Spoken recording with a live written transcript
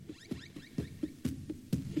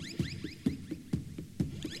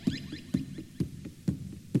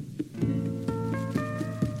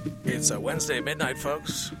It's a Wednesday at midnight,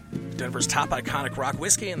 folks. Denver's top iconic rock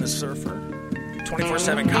whiskey and the Surfer.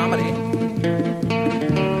 24/7 comedy.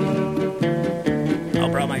 Oh,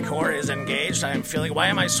 bro, my core is engaged. I am feeling... Why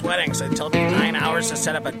am I sweating? Because it told me 9 hours to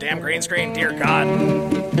set up a damn green screen. Dear God.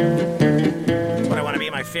 That's what I want to be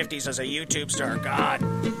in my 50s as a YouTube star. God.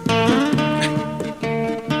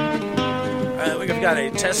 We've got a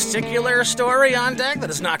testicular story on deck that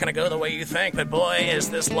is not going to go the way you think, but boy, is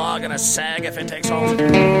this law going to sag if it takes hold.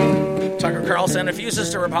 Tucker Carlson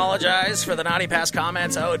refuses to apologize for the naughty past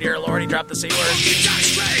comments. Oh, dear Lord, he dropped the C word.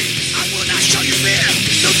 I will not show you fear.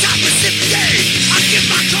 No time for sympathy. I give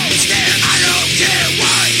my cold stare. I don't care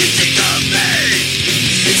what you think of me.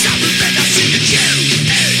 It's not revenge. I've seen the you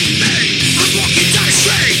and me. I'm walking down the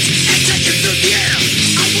street and taking through the air.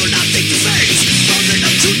 I will not think the face. Rolling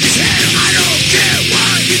up to this hair. I don't care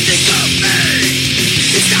what you think of me.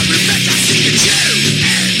 It's not revenge. I've seen the you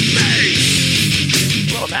and me.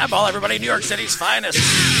 Little Madball, everybody, New York City's finest. You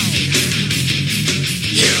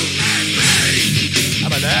and me. How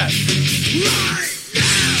about that? Right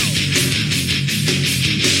now.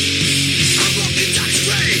 I'm walking down the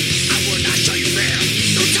street. I will not show you fear.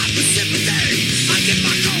 No time for sympathy. I get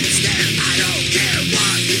my cold stare. I don't care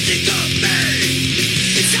what you think of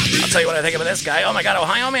me. I'll tell you what I think of this guy. Oh my God,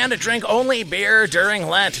 Ohio man to drink only beer during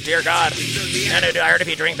Lent. Dear God. And I heard if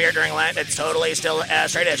you drink beer during Lent, it's totally still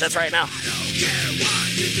straight edge. That's right now.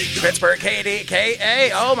 Pittsburgh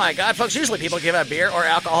KDKA. Oh my God, folks. Usually people give up beer or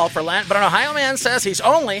alcohol for Lent, but an Ohio man says he's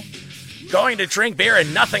only going to drink beer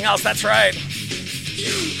and nothing else. That's right.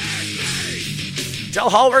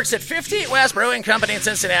 Del Hall works at 50 West Brewing Company in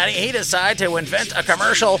Cincinnati. He decided to invent a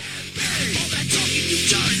commercial.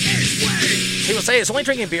 He will say he's only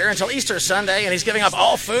drinking beer until Easter Sunday, and he's giving up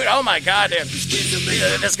all food. Oh my God, dude.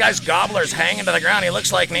 This guy's gobbler's hanging to the ground. He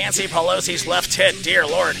looks like Nancy Pelosi's left tit. Dear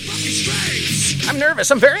Lord. I'm nervous.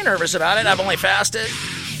 I'm very nervous about it. I've only fasted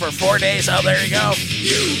for 4 days. Oh, there you go.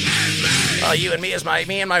 Oh, you and me is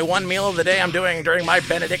me and my one meal of the day I'm doing during my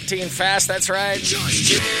Benedictine fast. That's right.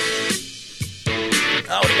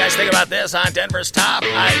 Oh, what do you guys think about this on Denver's top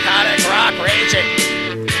iconic rock raging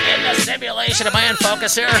in the simulation? Am I in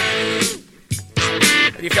focus here?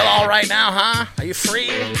 Do you feel all right now, huh? Are you free?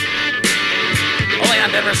 Only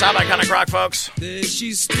on Denver's top iconic rock, folks. There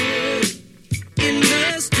she stood in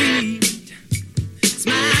the street,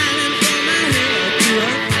 smiling from my head to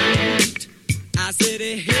her feet. I said,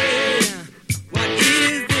 hey, what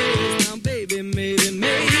is this? Now, baby, maybe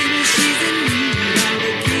she's in need of a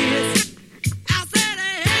kiss. I said,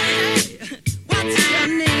 hey, what's your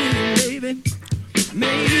name, baby?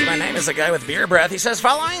 My name is the guy with beer breath. He says,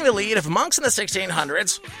 following the lead of monks in the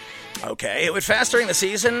 1600s, okay, it would fast during the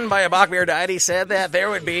season by a Bach beer diet. He said that there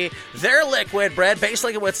would be their liquid bread.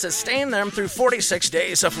 Basically, it would sustain them through 46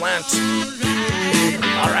 days of Lent.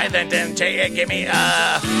 All right, then, Jay, give me,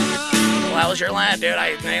 how was your Lent, dude?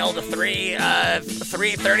 I nailed three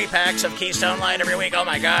 30-packs of Keystone Light every week. Oh,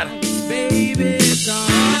 my God. Baby,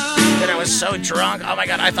 Then I was so drunk. Oh, my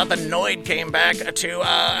God, I thought the Noid came back to,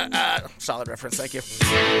 solid reference, thank you.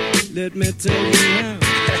 let me tell you now.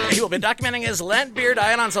 He will be documenting his Lent beer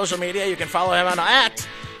diet on social media. You can follow him on at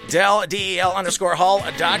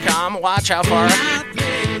del_hall_hall.com. Watch how far.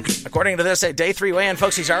 According to this, at day 3 weigh-in,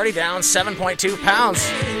 folks, he's already down 7.2 pounds.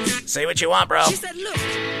 Say what you want, bro. She said, look,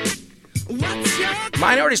 what's your...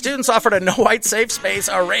 Minority students offered a no-white safe space,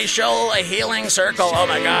 a racial healing circle. Oh,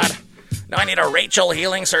 my God. Now I need a Rachel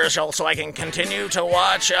healing circle so I can continue to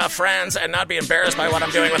watch Friends and not be embarrassed by what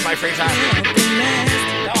I'm doing with my free time.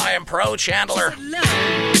 No, I am pro-Chandler.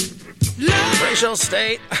 Racial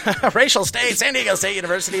State, San Diego State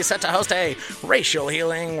University is set to host a racial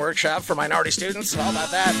healing workshop for minority students. All about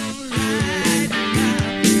that.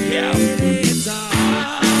 Yeah. It's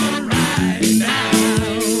all right now.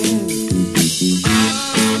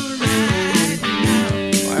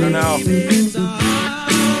 I don't know. It's all right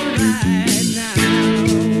now.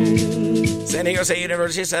 San Diego State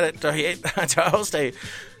University is set to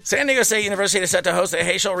host a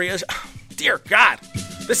racial dear God.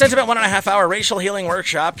 This ends about 1.5-hour racial healing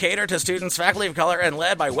workshop catered to students, faculty of color, and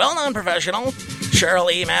led by well-known professional Cheryl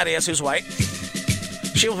E. Mattias, who's white.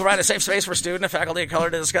 She will provide a safe space for student and faculty of color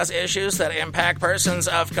to discuss issues that impact persons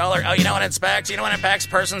of color. Oh, you know what impacts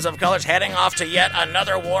persons of color? Heading off to yet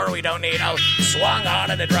another war we don't need. Oh, swung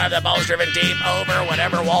on it to drive the balls driven deep over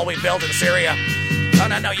whatever wall we built in Syria. Oh,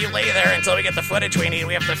 no, you lay there until we get the footage we need.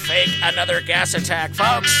 We have to fake another gas attack.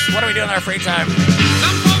 Folks, what do we do in our free time?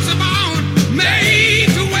 Some folks are born made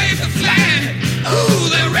to wave the flag. Ooh,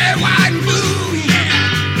 the red, white, and blue,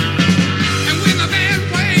 yeah. And when the band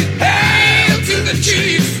plays Hail to the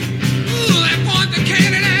Chief, ooh, they point the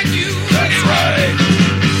cannon at you. That's right.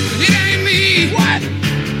 It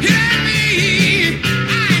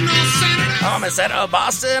of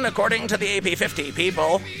Boston, according to the AP, 50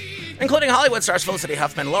 people, including Hollywood stars Felicity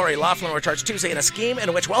Huffman, Lori Loughlin, were charged Tuesday in a scheme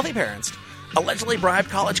in which wealthy parents allegedly bribed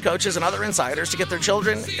college coaches and other insiders to get their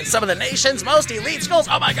children in some of the nation's most elite schools.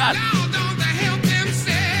 Oh my God.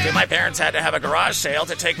 Dude, my parents had to have a garage sale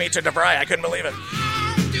to take me to DeVry. I couldn't believe it.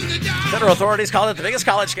 Federal authorities called it the biggest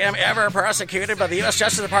college scam ever prosecuted by the U.S.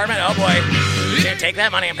 Justice Department. Oh boy. Dude, take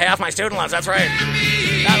that money and pay off my student loans. That's right.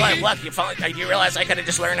 Not like, look, you realize I could have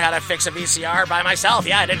just learned how to fix a VCR by myself.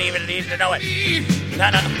 Yeah, I didn't even need to know it. No.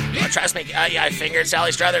 Oh, trust me. Yeah, I fingered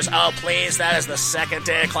Sally Struthers. Oh, please. That is the second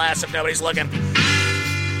day of class if nobody's looking.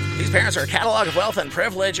 These parents are a catalog of wealth and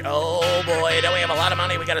privilege. Oh boy, don't we have a lot of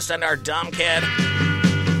money we got to send our dumb kid?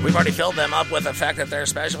 We've already filled them up with the fact that they're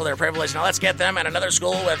special, they're privileged. Now let's get them in another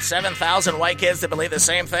school with 7,000 white kids that believe the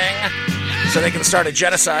same thing so they can start a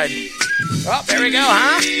genocide. Oh, there we go,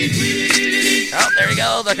 huh? Oh, there you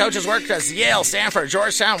go. The coaches worked as Yale, Stanford,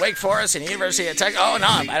 Georgetown, Wake Forest, and University of Texas. Oh, no,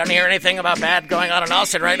 I don't hear anything about bad going on in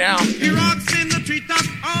Austin right now. He rocks in the treetop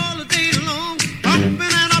all the day long, bopping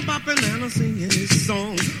and a-bopping and a-singing his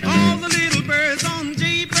song. All the little birds on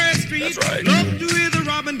Jaybird Street. That's right. Love to hear the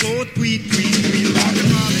robin go tweet, tweet, tweet. Rockin'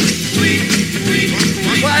 Robin, tweet, tweet.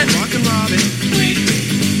 What? Rockin' Robin, tweet,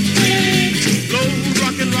 tweet. Blow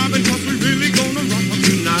Rockin' Robin, 'cause we really gonna rock 'em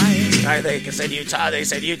tonight. They said Utah, they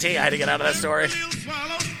said UT. I had to get out of that story.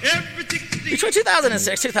 Between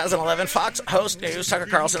 2006 and 2011, Fox host news Tucker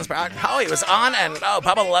Carlson's he was on and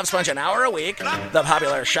Bubba the Love Sponge an hour a week, the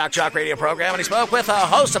popular Shock Jock radio program, and he spoke with a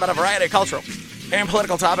host about a variety of cultural and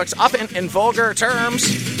political topics, often in vulgar terms.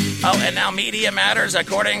 Oh, and now Media Matters,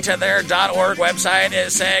 according to their .org website,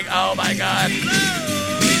 is saying, oh my God.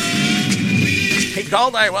 He did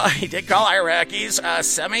call Iraqis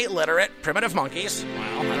semi-literate primitive monkeys.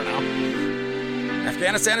 Well, I don't know.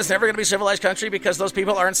 Afghanistan is never going to be a civilized country because those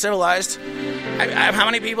people aren't civilized. How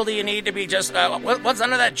many people do you need to be just... what's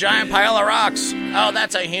under that giant pile of rocks? Oh,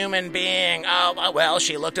 that's a human being. Oh, well,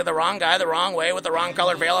 she looked at the wrong guy the wrong way with the wrong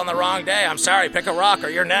colored veil on the wrong day. I'm sorry, pick a rock or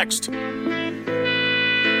you're next.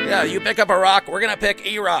 Yeah, you pick up a rock, we're going to pick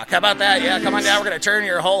E-Rock. How about that? Yeah, come on down, we're going to turn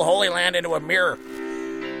your whole Holy Land into a mirror.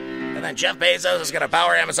 And then Jeff Bezos is going to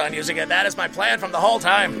power Amazon using it. That is my plan from the whole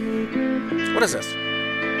time. What is this?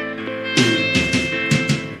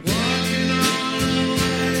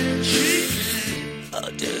 Oh,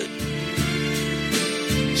 dude.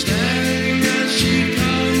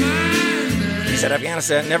 He said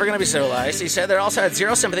Afghanistan never going to be civilized. He said they also had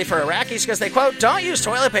zero sympathy for Iraqis because they, quote, don't use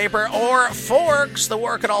toilet paper or forks. The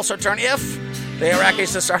war could also turn if the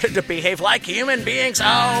Iraqis started to behave like human beings.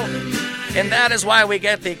 Oh, and that is why we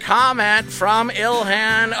get the comment from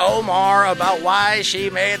Ilhan Omar about why she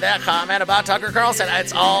made that comment about Tucker Carlson.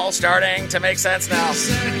 It's all starting to make sense now.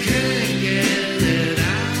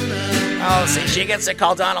 Oh, see, she gets to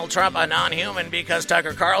call Donald Trump a non-human because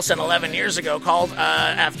Tucker Carlson 11 years ago called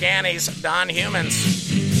Afghanis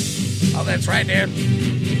non-humans. Oh, that's right, dude.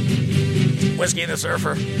 Whiskey the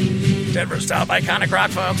Surfer. Denver's top iconic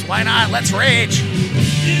rock, folks. Why not? Let's rage.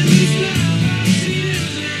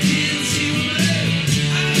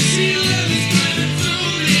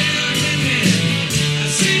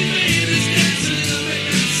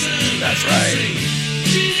 That's right.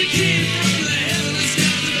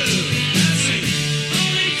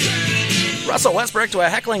 Russell Westbrook to a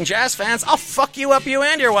heckling Jazz fans. I'll fuck you up, you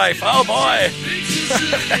and your wife. Oh, boy.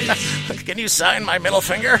 Can you sign my middle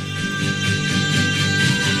finger?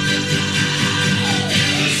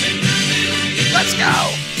 Let's go.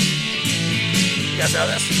 You guys know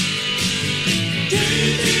this?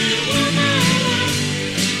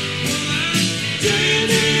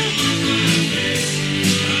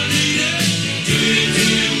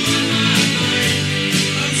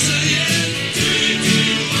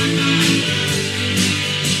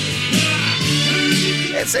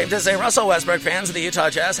 It's safe to say Russell Westbrook fans of the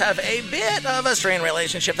Utah Jazz have a bit of a strained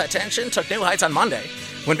relationship. That tension took new heights on Monday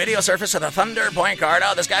when video surfaced of the Thunder point guard.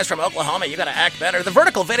 Oh, this guy's from Oklahoma. You gotta act better. The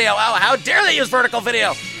vertical video. Oh, how dare they use vertical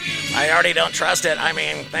video? I already don't trust it. I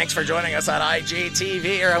mean, thanks for joining us on IGTV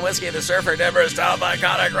here on Whiskey the Surfer, Denver's top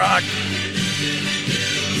iconic rock.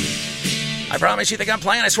 I promise you think I'm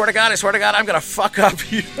playing. I swear to God, I'm gonna fuck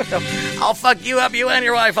up you. I'll fuck you up, you and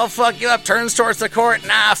your wife. I'll fuck you up. Turns towards the court.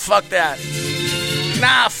 Nah, fuck that.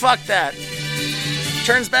 Nah, fuck that.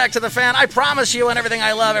 Turns back to the fan. I promise you, and everything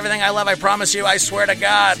I love, I promise you, I swear to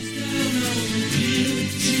God.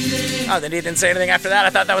 Oh, then he didn't say anything after that. I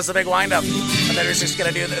thought that was the big wind-up. And then he was just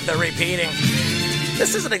going to do the repeating.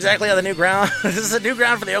 This isn't exactly on the new ground. This is a new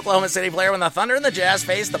ground for the Oklahoma City player when the Thunder and the Jazz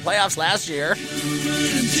faced the playoffs last year.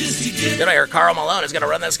 Then I hear Karl Malone is going to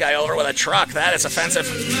run this guy over with a truck. That is offensive.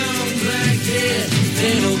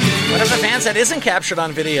 What if the fan said isn't captured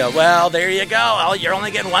on video? Well, there you go. Oh, you're only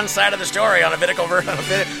getting one side of the story on a vertical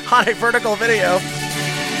video.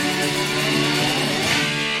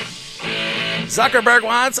 Zuckerberg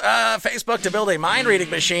wants Facebook to build a mind-reading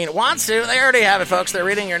machine. Wants to. They already have it, folks. They're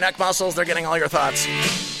reading your neck muscles. They're getting all your thoughts.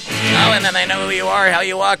 Oh, and then they know who you are, how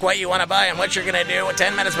you walk, what you want to buy, and what you're going to do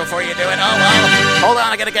 10 minutes before you do it. Oh, well, hold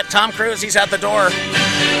on. I got to get Tom Cruise. He's at the door.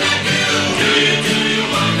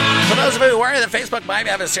 For those of you who worry that Facebook might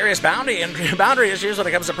have a serious boundary issues when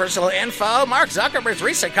it comes to personal info, Mark Zuckerberg's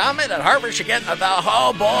recent comment at Harvard should get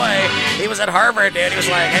oh boy, he was at Harvard, dude. He was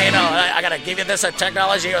like, hey, no, I gotta give you this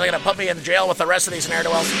technology or they're gonna put me in jail with the rest of these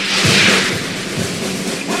ne'er-do-wells.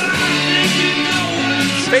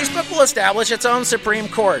 Facebook will establish its own Supreme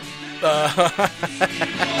Court. I'm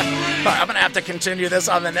gonna have to continue this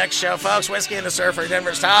on the next show, folks. Whiskey and the Surfer,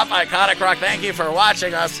 Denver's top iconic rock. Thank you for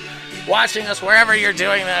watching us wherever you're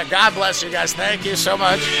doing that. God bless you guys. Thank you so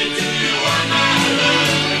much.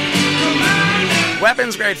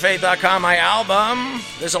 WeaponsGradeFaith.com, my album.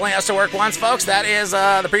 This only has to work once, folks. That is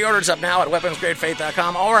the pre-order's up now at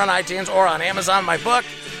WeaponsGradeFaith.com or on iTunes or on Amazon. My book,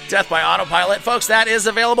 Death by Autopilot. Folks, that is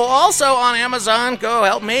available also on Amazon. Go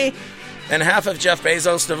help me and half of Jeff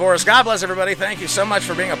Bezos' divorce. God bless everybody. Thank you so much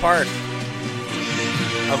for being a part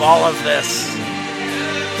of all of this.